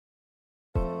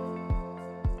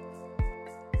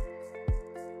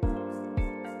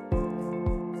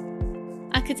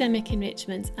Academic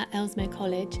enrichment at Ellesmere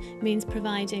College means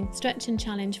providing stretch and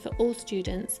challenge for all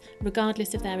students,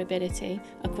 regardless of their ability,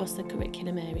 across the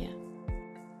curriculum area.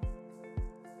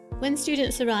 When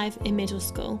students arrive in middle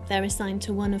school, they're assigned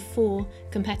to one of 4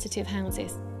 competitive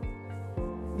houses.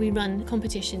 We run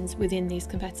competitions within these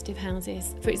competitive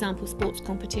houses, for example sports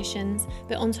competitions,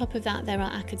 but on top of that there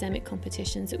are academic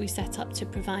competitions that we set up to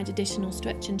provide additional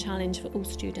stretch and challenge for all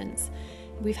students.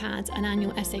 We've had an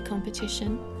annual essay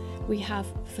competition, we have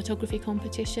photography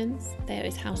competitions, there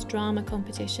is house drama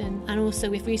competition, and also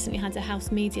we've recently had a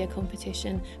house media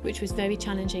competition, which was very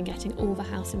challenging, getting all the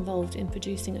house involved in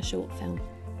producing a short film.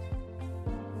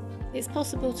 It's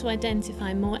possible to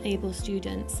identify more able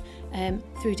students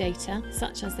through data,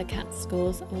 such as the CAT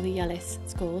scores or the Yellis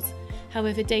scores.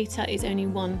 However, data is only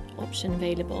one option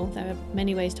available. There are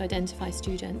many ways to identify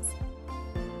students.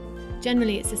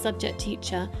 Generally, it's a subject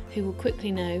teacher who will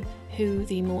quickly know who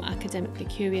the more academically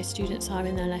curious students are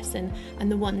in their lesson and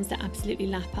the ones that absolutely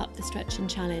lap up the stretch and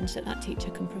challenge that that teacher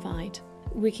can provide.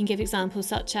 We can give examples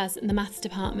such as the Maths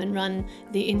department run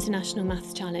the International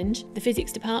Maths Challenge. The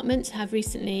Physics department have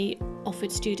recently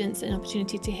offered students an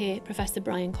opportunity to hear Professor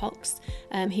Brian Cox.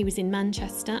 He was in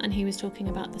Manchester and he was talking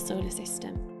about the solar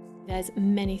system. There's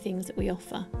many things that we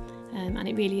offer and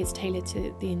it really is tailored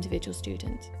to the individual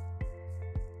student.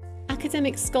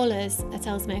 Academic scholars at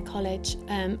Ellesmere College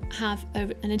have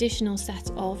an additional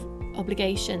set of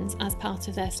obligations as part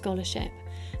of their scholarship,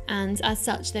 and as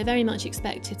such they're very much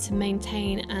expected to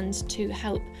maintain and to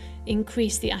help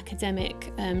increase the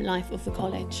academic life of the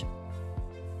college.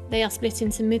 They are split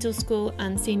into middle school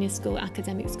and senior school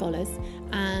academic scholars,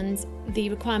 and the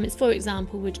requirements, for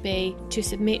example, would be to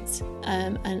submit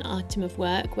an item of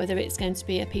work, whether it's going to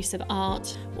be a piece of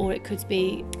art or it could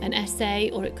be an essay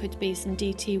or it could be some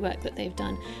DT work that they've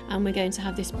done, and we're going to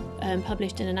have this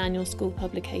published in an annual school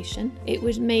publication. It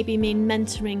would maybe mean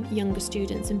mentoring younger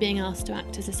students and being asked to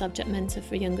act as a subject mentor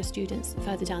for younger students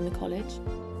further down the college.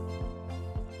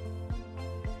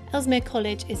 Ellesmere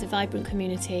College is a vibrant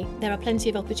community. There are plenty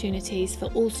of opportunities for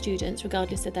all students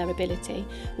regardless of their ability.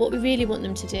 What we really want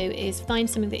them to do is find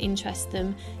something that interests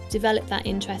them, develop that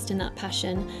interest and that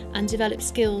passion, and develop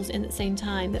skills at the same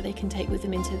time that they can take with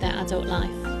them into their adult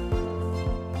life.